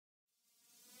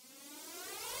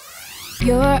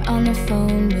You're on the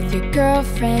phone with your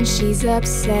girlfriend, she's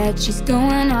upset. She's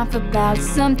going off about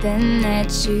something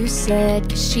that you said,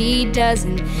 'cause she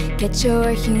doesn't get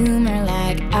your humor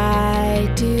like I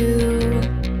do.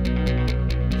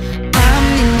 I'm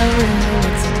in the room,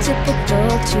 it's a typical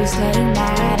Tuesday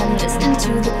night. I'm listening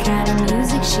to the kind of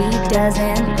music she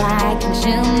doesn't like, and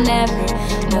she'll never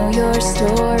know your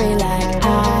story like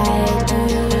I do.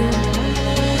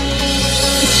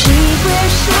 She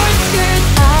wears short skirts,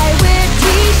 I wear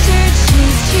t-shirts.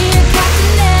 She's cheer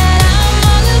captain and I'm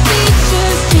on the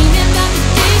bleachers, dreaming about the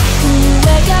day when you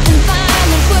wake up and find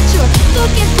that what you're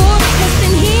looking for has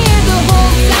been here the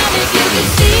whole time. If you could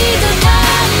see that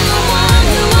I'm the one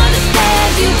who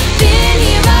understands, you've been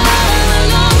here all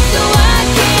along, so why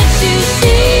can't you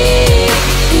see?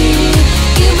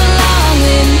 You belong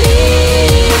with me.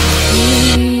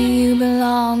 You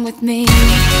belong with me.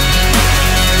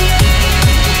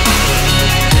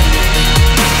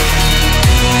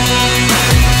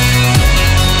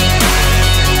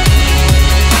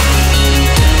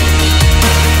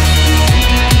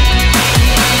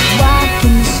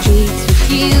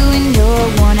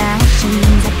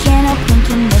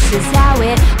 This is how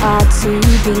it ought to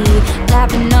be.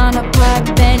 Laughing on a park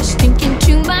bench, thinking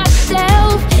to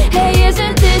myself, hey,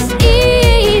 isn't this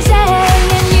easy?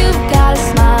 And you've got a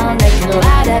smile that can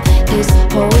light up this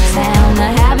whole town.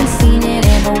 I haven't seen it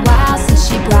in a while since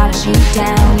she brought you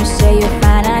down. You say you're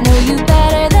fine, I know you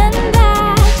better than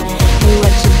that. Hey,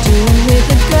 what you doing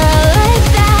with a girl like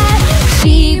that?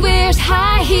 She wears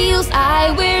high heels,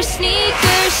 I wear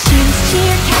sneakers. She's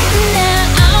cheer captain and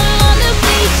I'm on the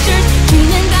bleachers,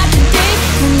 dreaming about the day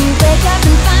when you wake up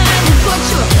and find that what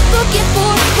you're looking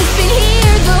for has been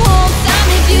here the whole time.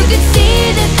 If you could see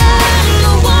that I'm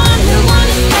the one who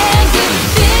understands, you've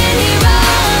been here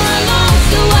all along,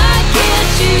 so why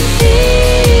can't you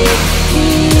see?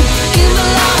 You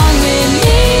belong with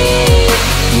me.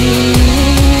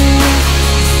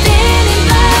 Standing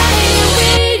by you,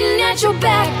 waiting at your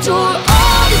back door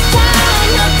all this time.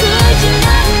 How could you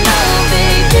not know,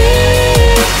 baby?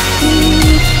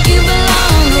 You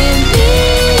belong with me.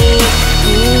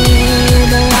 You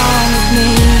belong with me.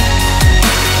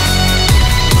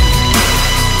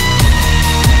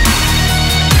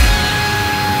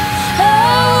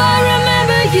 Oh, I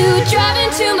remember you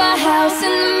driving to my house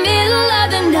in the middle of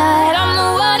the night. I'm the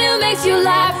one who makes you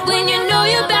laugh when you know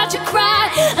you're about to cry.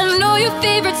 I know your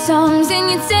favorite songs and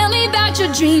you tell me about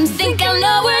your dreams. Think I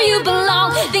know where you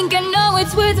belong, think I know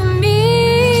it's with me.